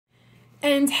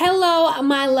And hello,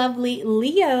 my lovely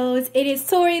Leos. It is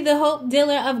Tori, the Hope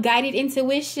Dealer of Guided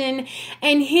Intuition.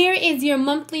 And here is your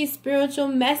monthly spiritual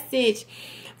message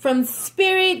from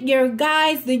Spirit, your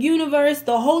guides, the universe,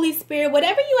 the Holy Spirit,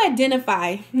 whatever you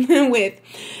identify with.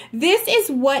 This is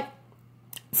what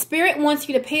Spirit wants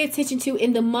you to pay attention to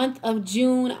in the month of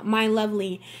June, my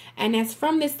lovely. And as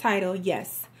from this title,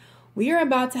 yes, we are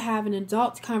about to have an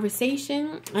adult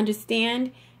conversation.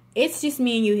 Understand? It's just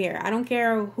me and you here. I don't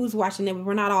care who's watching it.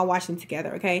 We're not all watching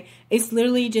together, okay? It's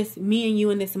literally just me and you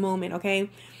in this moment, okay?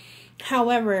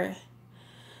 However,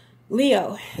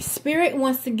 Leo, Spirit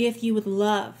wants to gift you with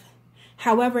love.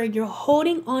 However, you're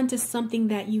holding on to something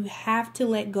that you have to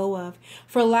let go of.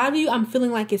 For a lot of you, I'm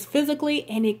feeling like it's physically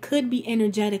and it could be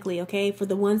energetically, okay? For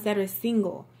the ones that are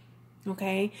single,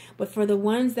 okay? But for the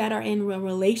ones that are in a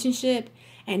relationship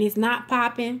and it's not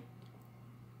popping,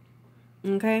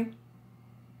 okay?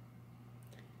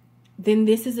 Then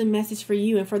this is a message for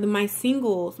you. And for my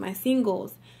singles,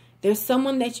 there's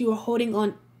someone that you are holding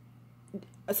on,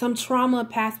 some trauma,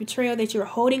 past betrayal that you're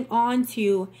holding on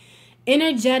to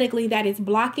energetically that is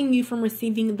blocking you from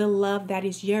receiving the love that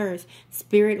is yours.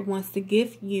 Spirit wants to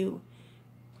give you.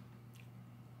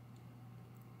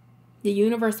 The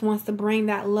universe wants to bring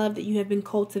that love that you have been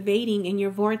cultivating in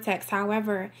your vortex.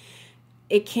 However,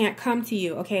 it can't come to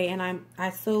you, okay? And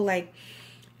I so like...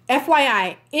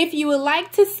 FYI, if you would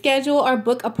like to schedule or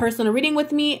book a personal reading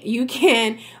with me, you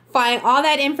can find all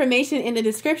that information in the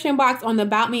description box on the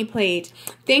About Me page.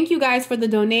 Thank you guys for the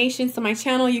donations to my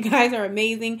channel. You guys are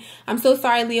amazing. I'm so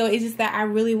sorry, Leo. It's just that I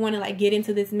really want to get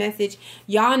into this message.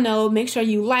 Y'all know, make sure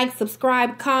you like,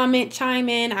 subscribe, comment, chime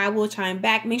in. I will chime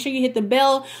back. Make sure you hit the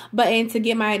bell button to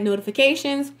get my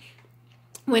notifications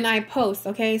when I post,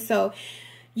 okay? So,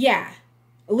 yeah,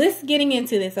 let's getting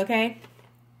into this, okay?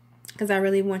 Because I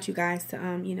really want you guys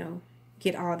to,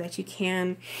 get all that you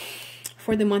can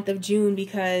for the month of June.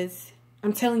 Because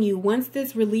I'm telling you, once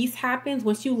this release happens,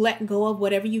 once you let go of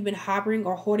whatever you've been harboring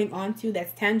or holding on to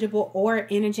that's tangible or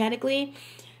energetically,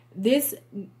 this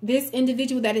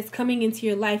individual that is coming into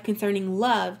your life concerning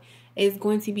love is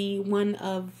going to be one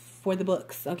of for the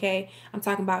books, okay? I'm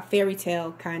talking about fairy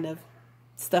tale kind of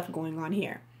stuff going on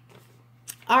here.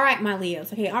 All right, my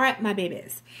Leos. Okay, all right, my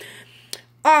babies.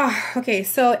 Okay,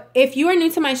 so if you are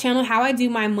new to my channel, how I do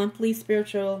my monthly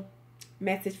spiritual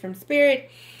message from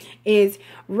Spirit is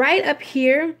right up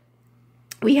here.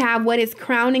 We have what is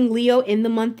crowning Leo in the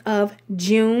month of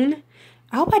June.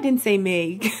 I hope I didn't say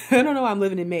May. I don't know why I'm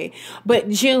living in May. But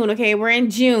June, okay? We're in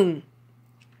June.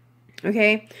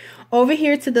 Okay? Over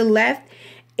here to the left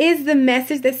is the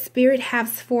message that Spirit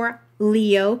has for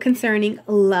Leo concerning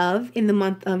love in the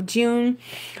month of June.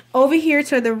 Over here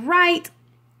to the right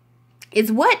is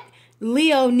what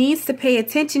Leo needs to pay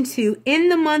attention to in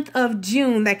the month of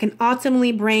June that can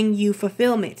ultimately bring you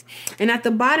fulfillment. And at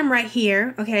the bottom right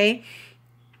here, okay,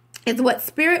 is what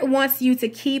Spirit wants you to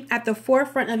keep at the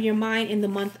forefront of your mind in the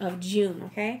month of June,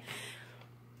 okay?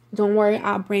 Don't worry,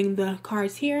 I'll bring the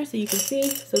cards here so you can see.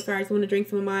 So sorry, I just want to drink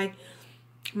some of my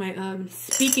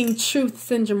speaking truth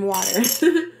syndrome water.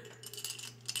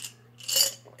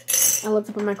 I love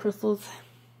to put my crystals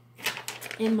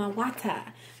in my water.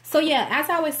 So yeah, as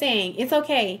I was saying, it's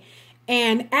okay.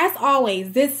 And as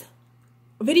always, this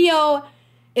video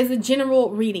is a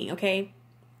general reading, okay?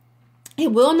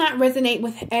 It will not resonate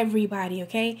with everybody,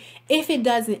 okay? If it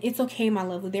doesn't, it's okay, my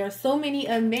lovely. There are so many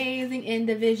amazing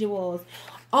individuals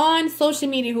on social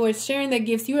media who are sharing their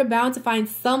gifts. You are bound to find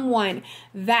someone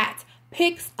that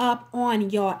picks up on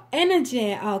your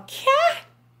energy, okay?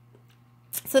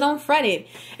 So don't fret it.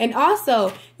 And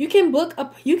also, you can book a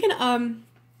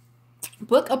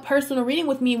personal reading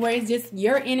with me where it's just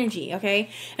your energy, okay?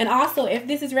 And also, if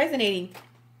this is resonating,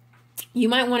 you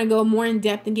might want to go more in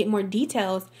depth and get more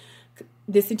details.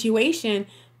 The situation,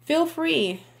 feel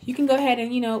free. You can go ahead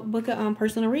and, book a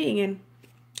personal reading and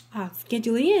I'll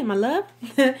schedule it in, my love.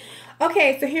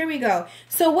 Okay, so here we go.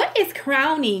 So what is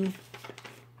crowning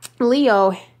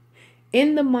Leo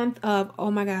in the month of,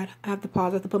 oh my God, I have to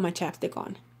pause. I have to put my chapstick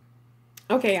on.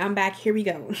 Okay, I'm back. Here we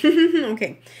go.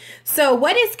 Okay. So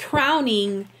what is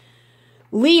crowning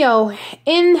Leo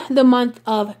in the month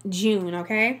of June,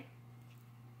 okay?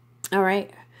 All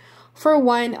right. For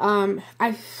one,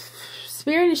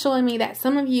 Spirit is showing me that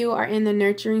some of you are in the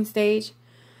nurturing stage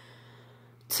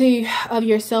of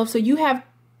yourself. So you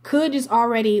could just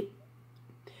already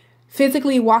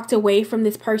physically walked away from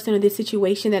this person or this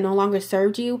situation that no longer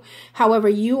served you. However,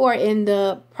 you are in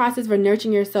the process of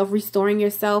nurturing yourself, restoring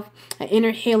yourself. An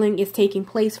inner healing is taking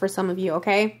place for some of you,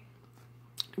 okay?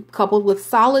 Coupled with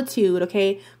solitude,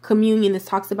 okay? Communion, this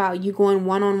talks about you going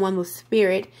one-on-one with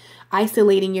Spirit.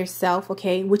 isolating yourself,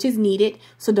 okay, which is needed.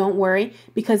 So don't worry,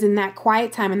 because in that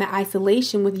quiet time and that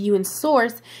isolation with you and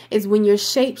source is when you're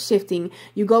shape shifting.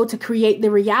 You go to create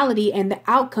the reality and the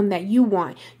outcome that you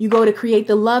want. You go to create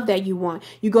the love that you want.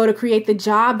 You go to create the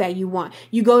job that you want.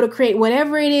 You go to create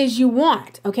whatever it is you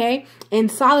want, okay, in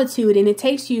solitude. And it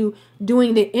takes you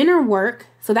doing the inner work.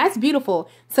 So that's beautiful.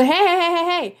 So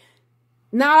hey.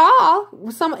 Not all.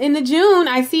 Some in the June,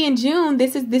 I see in June,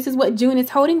 this is what June is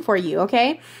holding for you,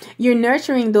 okay? You're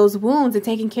nurturing those wounds and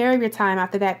taking care of your time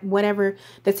after that, whatever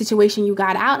the situation you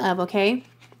got out of, okay?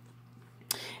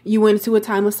 You went into a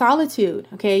time of solitude,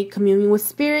 okay? Communing with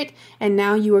spirit, and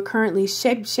now you are currently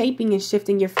shaping and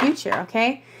shifting your future,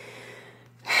 okay?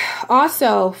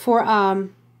 Also, for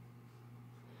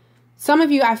some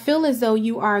of you, I feel as though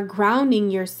you are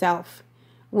grounding yourself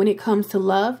when it comes to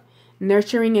love,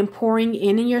 nurturing and pouring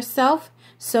in yourself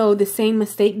so the same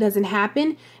mistake doesn't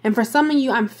happen. And for some of you,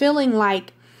 I'm feeling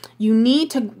like you need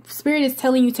to, Spirit is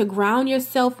telling you to ground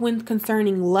yourself when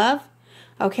concerning love.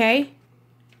 Okay?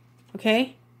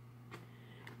 Okay?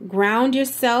 Ground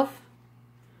yourself.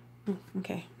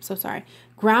 Okay, so sorry.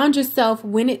 Ground yourself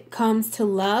when it comes to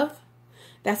love.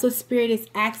 That's what Spirit is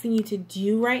asking you to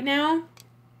do right now.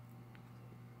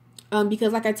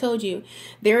 Because like I told you,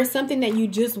 there is something that you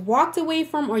just walked away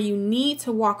from or you need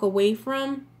to walk away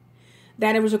from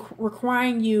that it was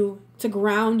requiring you to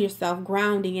ground yourself,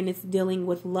 grounding, and it's dealing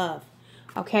with love.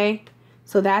 Okay?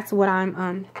 So that's what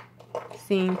I'm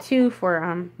seeing too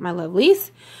for my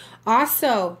lovelies.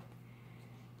 Also,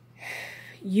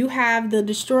 you have the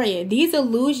destroyer. These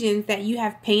illusions that you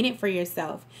have painted for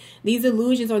yourself. These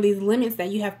illusions or these limits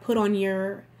that you have put on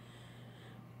your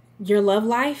love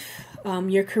life,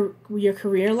 your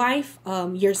career life,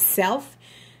 yourself.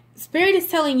 Spirit is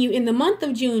telling you in the month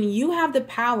of June, you have the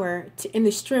power and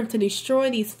the strength to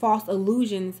destroy these false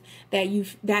illusions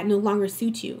that no longer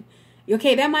suit you.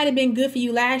 Okay, that might have been good for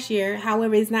you last year.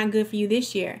 However, it's not good for you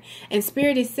this year. And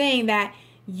Spirit is saying that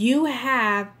you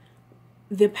have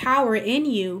the power in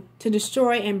you to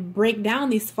destroy and break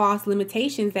down these false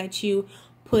limitations that you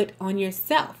put on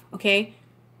yourself. Okay.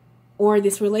 Or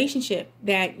this relationship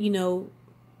that, you know,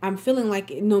 I'm feeling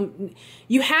like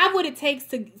you have what it takes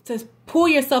to pull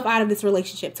yourself out of this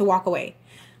relationship, to walk away.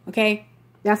 Okay?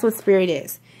 That's what Spirit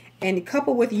is. And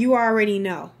coupled with you already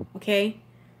know. Okay?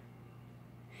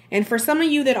 And for some of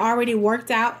you that already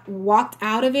walked out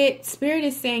of it, Spirit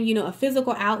is saying, you know, a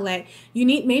physical outlet.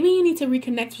 Maybe you need to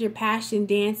reconnect with your passion,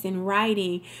 dance, and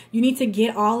writing. You need to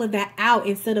get all of that out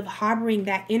instead of harboring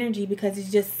that energy because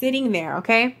it's just sitting there.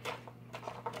 Okay?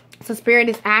 So Spirit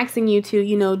is asking you to,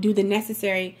 you know, do the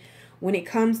necessary when it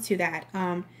comes to that.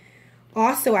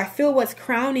 Also, I feel what's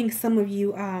crowning some of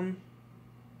you,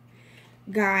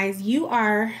 guys, you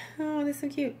are, oh, that's so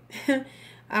cute.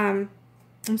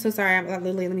 I'm so sorry. I'm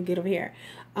literally, let me get over here.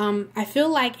 I feel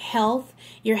like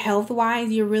your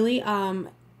health-wise, you're really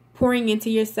pouring into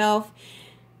yourself,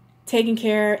 taking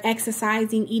care,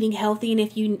 exercising, eating healthy. And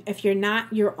if you're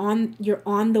not, you're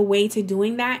on the way to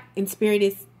doing that. And Spirit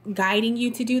is guiding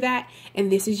you to do that,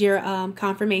 and this is your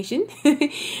confirmation.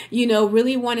 You know,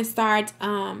 really want to start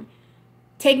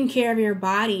taking care of your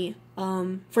body.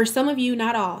 For some of you,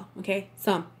 not all, okay,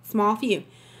 some small few.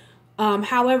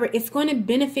 However, it's going to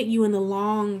benefit you in the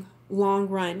long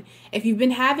run. If you've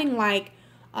been having like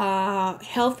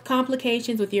health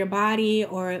complications with your body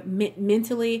or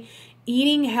mentally,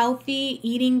 eating healthy,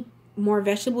 eating more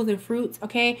vegetables and fruits,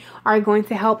 okay, are going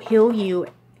to help heal you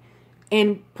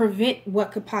and prevent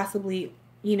what could possibly,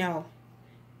 you know,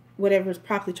 whatever's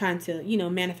probably trying to, you know,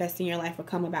 manifest in your life or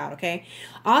come about, okay?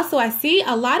 Also, I see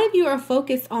a lot of you are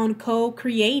focused on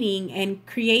co-creating and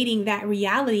creating that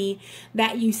reality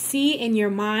that you see in your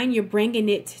mind. You're bringing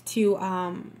it to,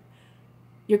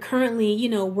 you're currently, you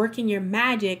know, working your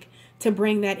magic to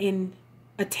bring that in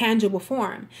a tangible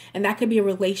form. And that could be a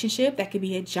relationship, that could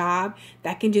be a job,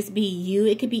 that can just be you.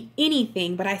 It could be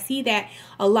anything. But I see that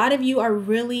a lot of you are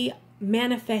really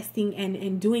manifesting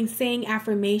and saying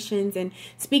affirmations and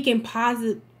speaking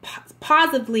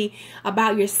positively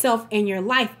about yourself and your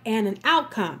life and an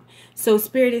outcome. So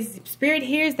Spirit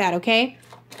hears that, okay?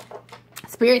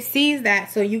 Spirit sees that.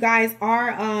 So you guys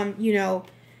are you know,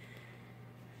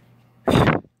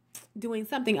 doing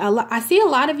something. I see a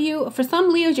lot of you, for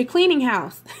some Leos, you're cleaning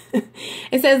house.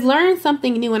 It says learn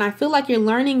something new, and I feel like you're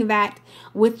learning that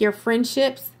with your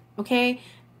friendships, okay?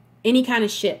 Any kind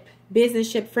of ship.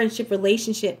 Business ship, friendship,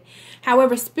 relationship.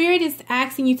 However, Spirit is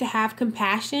asking you to have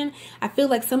compassion. I feel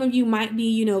like some of you might be,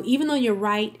 you know, even though you're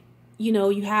right, you know,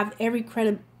 you have every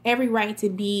right to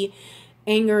be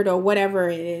angered or whatever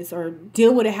it is, or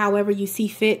deal with it however you see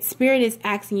fit. Spirit is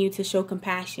asking you to show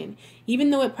compassion. Even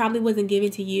though it probably wasn't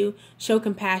given to you, show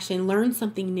compassion, learn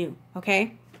something new,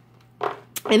 okay?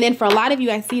 And then for a lot of you,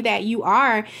 I see that you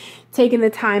are taking the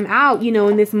time out, you know,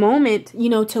 in this moment, you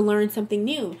know, to learn something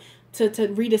new, to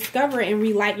rediscover and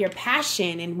relight your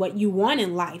passion and what you want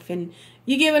in life. And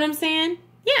you get what I'm saying?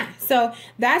 Yeah. So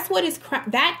that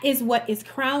is what is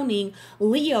crowning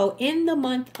Leo in the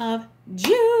month of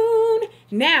June.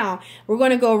 Now, we're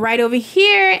going to go right over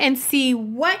here and see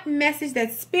what message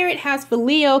that Spirit has for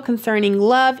Leo concerning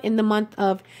love in the month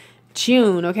of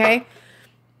June, okay?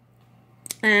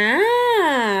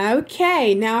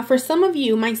 Okay. Now, for some of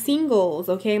you, my singles,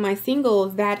 okay, my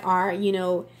singles that are, you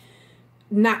know,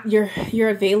 not you're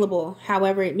available.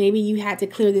 However, maybe you had to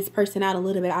clear this person out a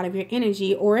little bit out of your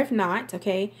energy, or if not,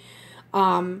 okay,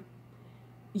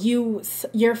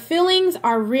 your feelings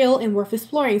are real and worth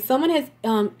exploring. Someone has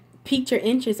piqued your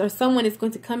interest, or someone is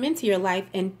going to come into your life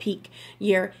and pique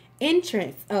your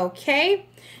interest, okay?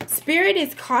 Spirit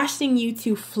is cautioning you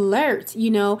to flirt, you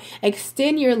know,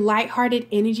 extend your lighthearted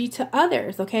energy to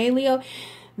others, okay, Leo?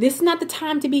 This is not the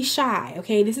time to be shy,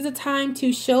 okay? This is a time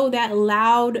to show that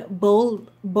loud,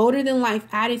 bold, bolder than life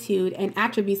attitude and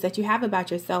attributes that you have about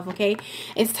yourself, okay?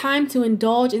 It's time to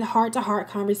indulge in heart-to-heart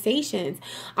conversations.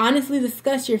 Honestly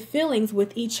discuss your feelings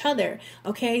with each other,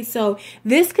 okay? So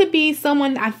this could be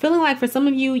someone, I'm feeling like for some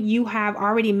of you, you have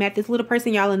already met this little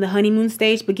person, y'all in the honeymoon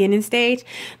stage, beginning stage.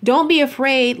 Don't be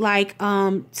afraid, like,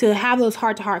 to have those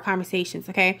heart-to-heart conversations,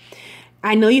 okay?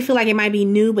 I know you feel like it might be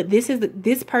new, but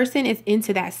this person is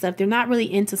into that stuff. They're not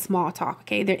really into small talk,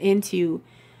 okay? They're into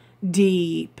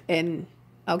deep and,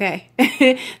 okay?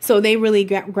 So they really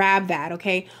grab that,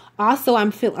 okay? Also,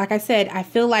 like I said, I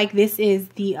feel like this is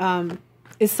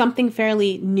is something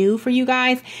fairly new for you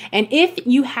guys. And if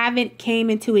you haven't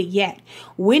came into it yet,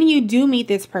 when you do meet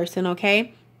this person,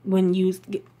 okay? When you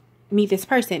meet this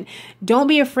person, don't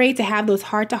be afraid to have those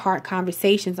heart-to-heart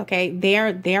conversations, okay? They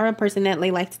are a person that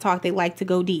they like to talk, they like to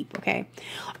go deep, okay?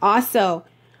 Also,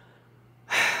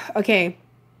 okay,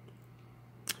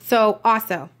 so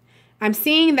also, I'm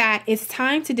seeing that it's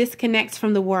time to disconnect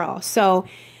from the world. So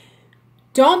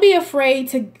don't be afraid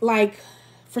to, like,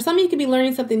 for some of you could be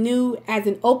learning something new as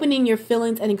in opening your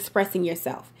feelings and expressing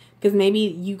yourself. Because maybe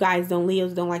you guys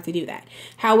Leos don't like to do that.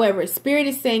 However, Spirit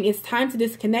is saying it's time to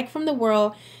disconnect from the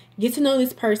world. Get to know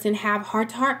this person, have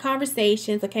heart-to-heart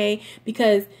conversations, okay?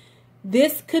 Because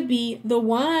this could be the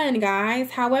one,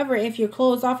 guys. However, if you're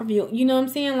closed off, of you know what I'm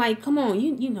saying? Like, come on,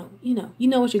 you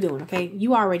know what you're doing, okay?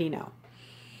 You already know.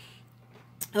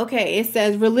 Okay, it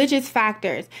says religious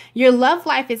factors. Your love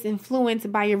life is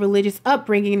influenced by your religious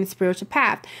upbringing and spiritual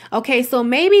path. Okay, so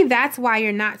maybe that's why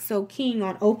you're not so keen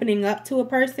on opening up to a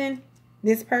person,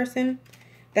 this person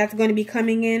that's going to be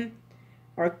coming in,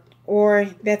 or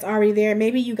that's already there.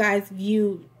 Maybe you guys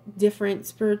view different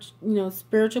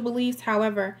spiritual beliefs.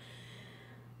 However,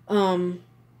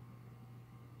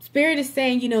 Spirit is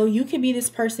saying, you could be this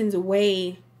person's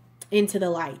way into the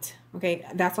light. Okay,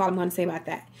 that's all I'm going to say about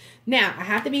that. Now, I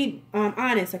have to be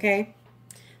honest, okay?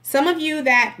 Some of you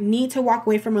that need to walk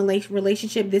away from a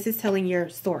relationship, this is telling your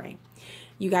story.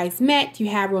 You guys met, you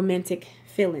have romantic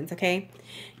feelings, okay?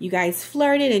 You guys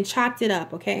flirted and chopped it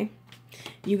up, okay?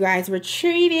 You guys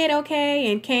retreated, okay,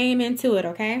 and came into it,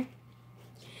 okay?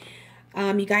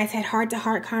 You guys had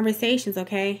heart-to-heart conversations,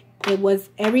 okay? It was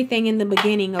everything in the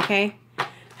beginning, okay?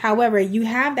 However, you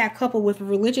have that couple with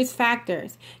religious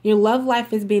factors. Your love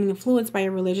life is being influenced by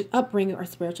your religious upbringing or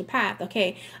spiritual path,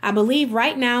 okay? I believe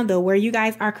right now, though, where you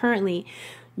guys are currently,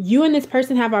 you and this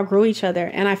person have outgrown each other,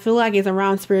 and I feel like it's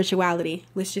around spirituality.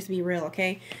 Let's just be real,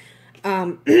 okay?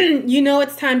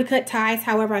 It's time to cut ties.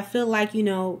 However, I feel like,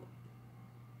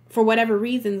 for whatever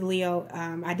reasons, Leo,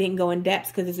 I didn't go in depth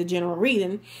because it's a general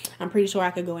reason. I'm pretty sure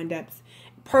I could go in depth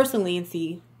personally and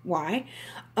see why.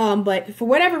 But for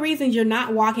whatever reason, you're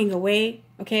not walking away,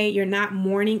 okay? You're not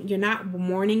mourning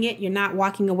it. You're not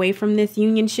walking away from this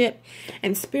unionship.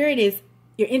 And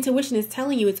your intuition is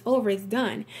telling you it's over, it's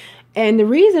done. And the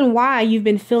reason why you've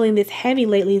been feeling this heavy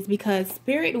lately is because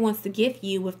Spirit wants to gift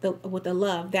you with the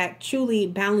love that truly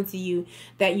balances you,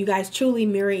 that you guys truly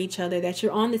mirror each other, that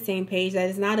you're on the same page, that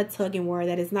is not a tug and war,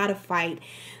 that is not a fight,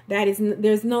 there's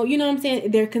no, you know what I'm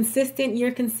saying? They're consistent,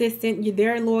 you're consistent,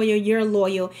 they're loyal, you're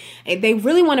loyal. They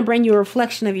really want to bring you a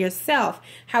reflection of yourself.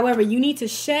 However, you need to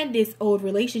shed this old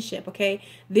relationship, okay?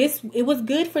 It was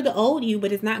good for the old you,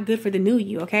 but it's not good for the new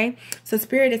you, okay? So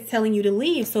Spirit is telling you to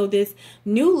leave so this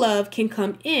new love can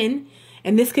come in,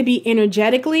 and this could be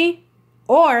energetically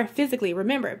or physically.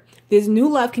 Remember, this new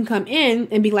love can come in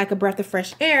and be like a breath of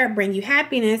fresh air, bring you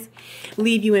happiness,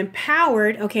 leave you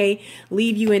empowered, okay,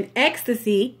 leave you in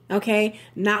ecstasy, okay,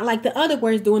 not like the other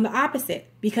words doing the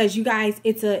opposite. Because you guys,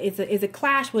 it's a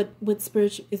clash with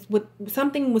spiritual, it's with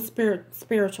something with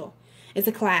spiritual. It's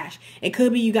a clash. It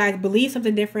could be you guys believe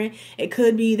something different. It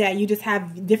could be that you just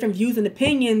have different views and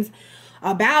opinions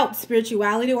about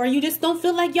spirituality, or you just don't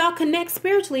feel like y'all connect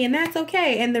spiritually, and that's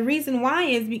okay. And the reason why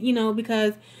is, you know,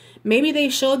 because maybe they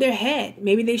showed their head,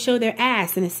 maybe they showed their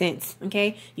ass in a sense,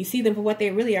 okay? You see them for what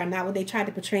they really are, not what they tried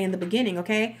to portray in the beginning,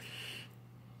 okay?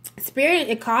 Spirit,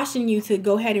 it cautioned you to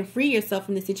go ahead and free yourself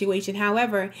from the situation.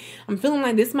 However, I'm feeling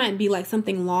like this might be like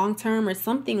something long-term or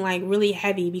something like really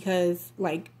heavy, because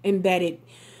like embedded.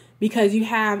 Because you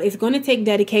have, it's going to take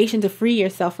dedication to free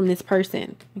yourself from this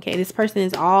person. Okay, this person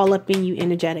is all up in you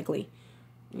energetically.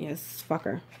 Yes,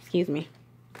 fucker. Excuse me.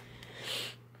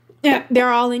 Yeah, they're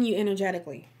all in you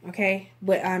energetically. Okay,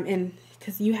 but and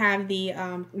because you have the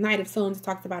Knight of Swords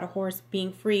talks about a horse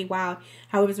being free, while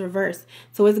how it's reversed.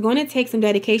 So it's going to take some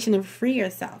dedication to free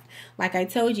yourself. Like I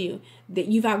told you, that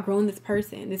you've outgrown this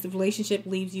person. This relationship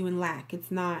leaves you in lack.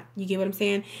 It's not. You get what I'm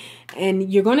saying?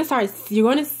 And you're going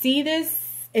to see this.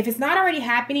 If it's not already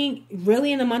happening,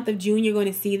 really in the month of June, you're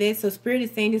going to see this. So Spirit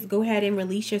is saying just go ahead and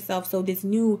release yourself so this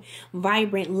new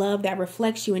vibrant love that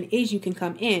reflects you and is you can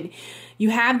come in.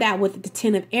 You have that with the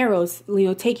 10 of arrows. You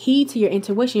know, take heed to your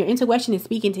intuition. Your intuition is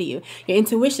speaking to you. Your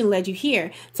intuition led you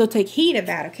here. So take heed of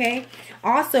that, okay?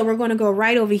 Also, we're going to go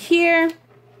right over here.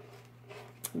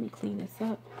 Let me clean this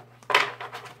up.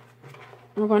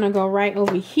 We're going to go right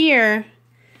over here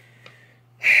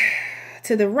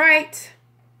to the right.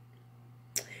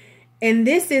 And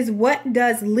this is what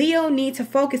does Leo need to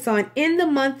focus on in the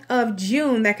month of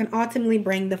June that can ultimately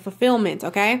bring the fulfillment,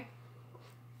 okay?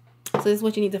 So this is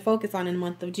what you need to focus on in the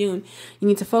month of June. You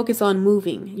need to focus on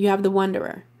moving. You have the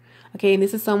Wanderer, okay? And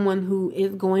this is someone who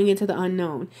is going into the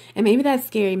unknown. And maybe that's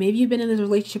scary. Maybe you've been in this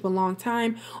relationship a long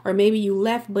time, or maybe you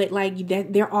left, but like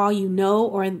they're all you know,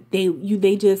 or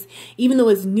they just, even though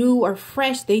it's new or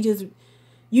fresh,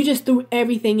 you just threw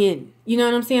everything in. You know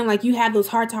what I'm saying? Like you had those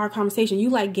heart-to-heart conversations. You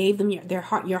like gave them your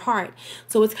heart.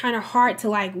 So it's kind of hard to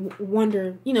like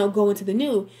wonder, you know, go into the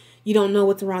new. You don't know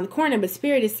what's around the corner, but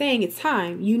Spirit is saying it's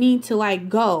time. You need to like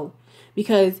go,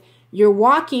 because you're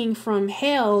walking from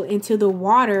hell into the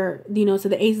water, you know, to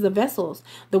the aces of vessels,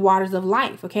 the waters of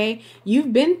life. Okay.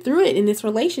 You've been through it in this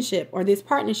relationship or this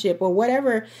partnership or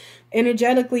whatever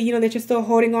energetically, you know, that you're still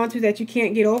holding on to, that you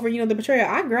can't get over, you know, the betrayal.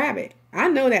 I grab it. I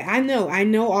know that. I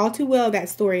know all too well that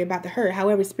story about the hurt.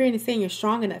 However, Spirit is saying you're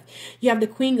strong enough. You have the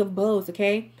Queen of Bows,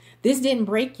 okay? This didn't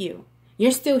break you.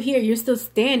 You're still here. You're still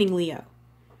standing, Leo.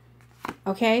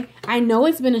 Okay? I know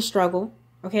it's been a struggle,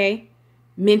 okay?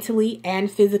 Mentally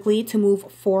and physically to move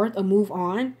forward or move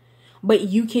on. But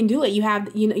you can do it. You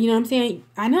have, you know what I'm saying?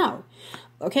 I know.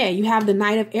 Okay, you have the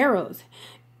Knight of Arrows.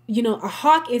 You know, a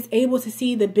hawk is able to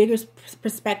see the bigger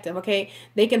perspective, okay?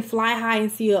 They can fly high and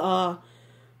see a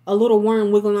little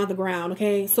worm wiggling on the ground,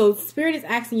 okay? So Spirit is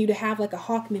asking you to have like a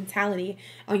hawk mentality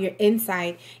on your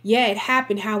inside. Yeah, it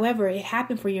happened. However, it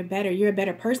happened for your better. You're a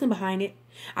better person behind it.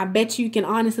 I bet you can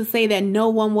honestly say that no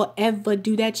one will ever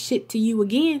do that shit to you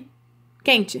again.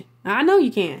 Can't you? I know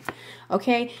you can.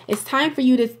 Okay? It's time for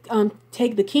you to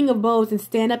take the King of Bows and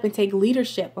stand up and take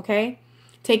leadership, okay?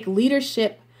 Take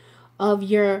leadership of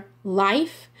your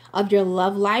life, of your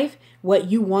love life, what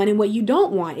you want and what you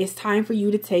don't want. It's time for you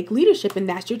to take leadership, and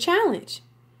that's your challenge.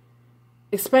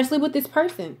 Especially with this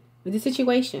person, with this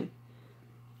situation.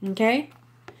 Okay?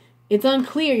 It's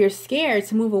unclear. You're scared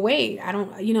to move away. I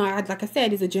don't, you know, like I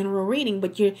said, it's a general reading,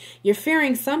 but you're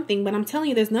fearing something, but I'm telling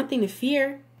you, there's nothing to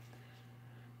fear.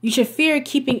 You should fear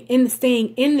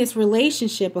staying in this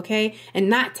relationship, okay? And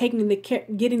not getting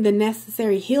the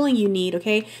necessary healing you need,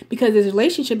 okay? Because this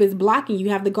relationship is blocking you.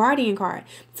 You have the Guardian card.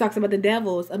 It talks about the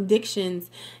devils, addictions,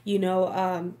 you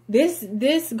know.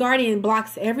 This Guardian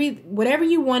blocks whatever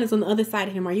you want is on the other side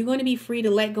of him. Are you going to be free to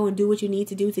let go and do what you need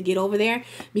to do to get over there?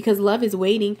 Because love is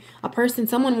waiting.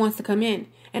 Someone wants to come in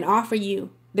and offer you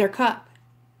their cup.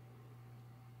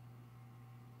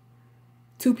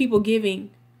 Two people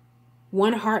giving.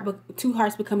 One heart, but two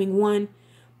hearts becoming one,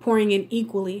 pouring in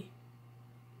equally.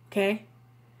 Okay?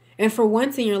 And for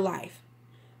once in your life,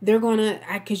 they're going to,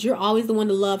 because you're always the one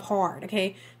to love hard.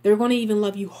 Okay? They're going to even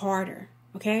love you harder.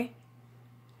 Okay?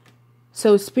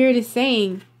 So Spirit is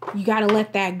saying you got to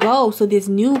let that go so this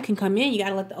new can come in. You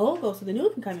got to let the old go so the new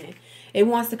can come in. It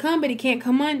wants to come, but it can't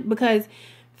come on because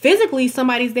physically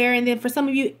somebody's there. And then for some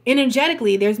of you,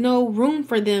 energetically, there's no room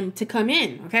for them to come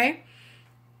in. Okay?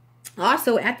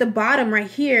 Also, at the bottom right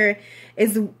here,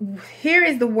 here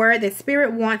is the word that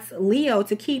Spirit wants Leo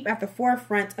to keep at the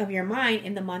forefront of your mind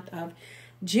in the month of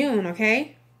June,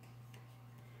 okay?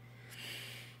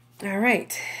 All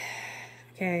right.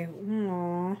 Okay.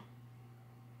 Aww.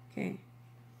 Okay.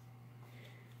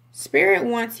 Spirit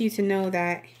wants you to know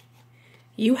that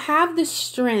you have the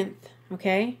strength,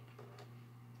 okay?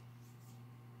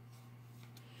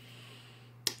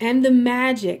 And the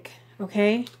magic,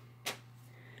 okay?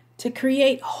 To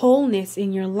create wholeness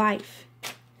in your life.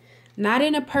 Not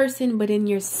in a person, but in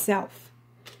yourself.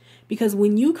 Because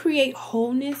when you create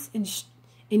wholeness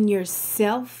in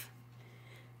yourself,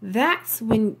 that's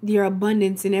when your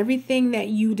abundance and everything that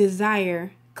you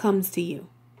desire comes to you.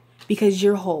 Because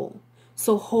you're whole.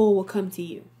 So whole will come to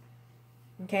you.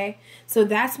 Okay? So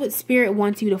that's what Spirit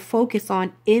wants you to focus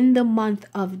on in the month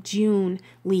of June,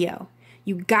 Leo.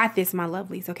 You got this, my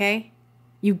lovelies, okay?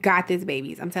 You got this,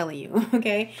 babies. I'm telling you,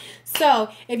 okay? So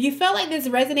if you felt like this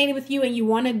resonated with you and you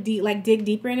want to dig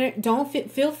deeper in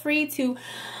it, feel free to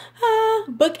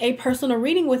book a personal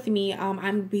reading with me.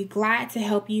 I'd be glad to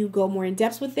help you go more in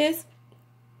depth with this.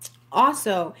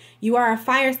 Also, you are a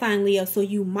fire sign, Leo, so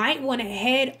you might want to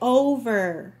head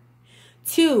over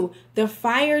to the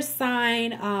fire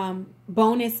sign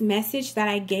bonus message that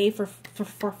I gave for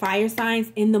fire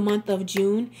signs in the month of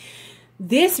June.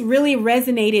 This really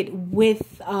resonated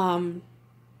with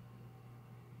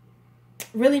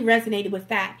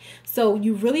that. So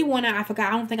you really want to, I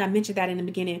don't think I mentioned that in the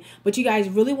beginning, but you guys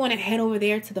really want to head over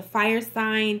there to the fire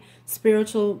sign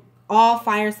spiritual, all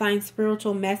fire sign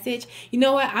spiritual message. You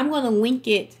know what? I'm going to link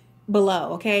it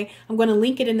below, okay? I'm going to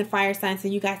link it in the fire sign so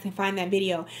you guys can find that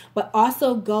video. But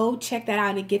also go check that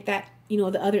out and get that,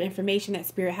 the other information that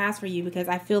Spirit has for you, because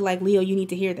I feel like, Leo, you need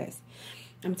to hear this.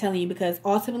 I'm telling you, because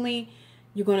ultimately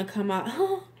you're going to come out,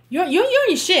 you're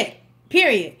your shit,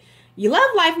 period. Your love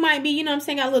life might be, got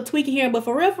a little tweaking here, but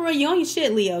for real, you're on your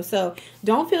shit, Leo. So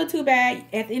don't feel too bad.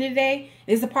 At the end of the day,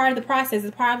 it's a part of the process.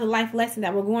 It's part of the life lesson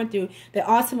that we're going through that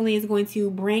ultimately is going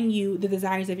to bring you the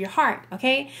desires of your heart,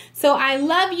 okay? So I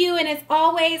love you, and as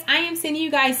always, I am sending you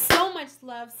guys so much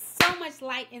love, so much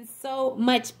light, and so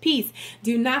much peace.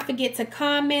 Do not forget to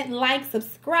comment, like,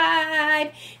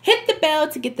 subscribe, hit the bell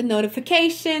to get the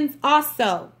notifications.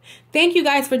 Also, thank you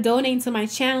guys for donating to my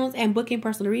channels and booking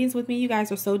personal readings with me. You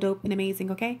guys are so dope and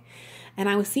amazing, okay? And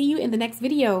I will see you in the next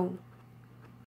video.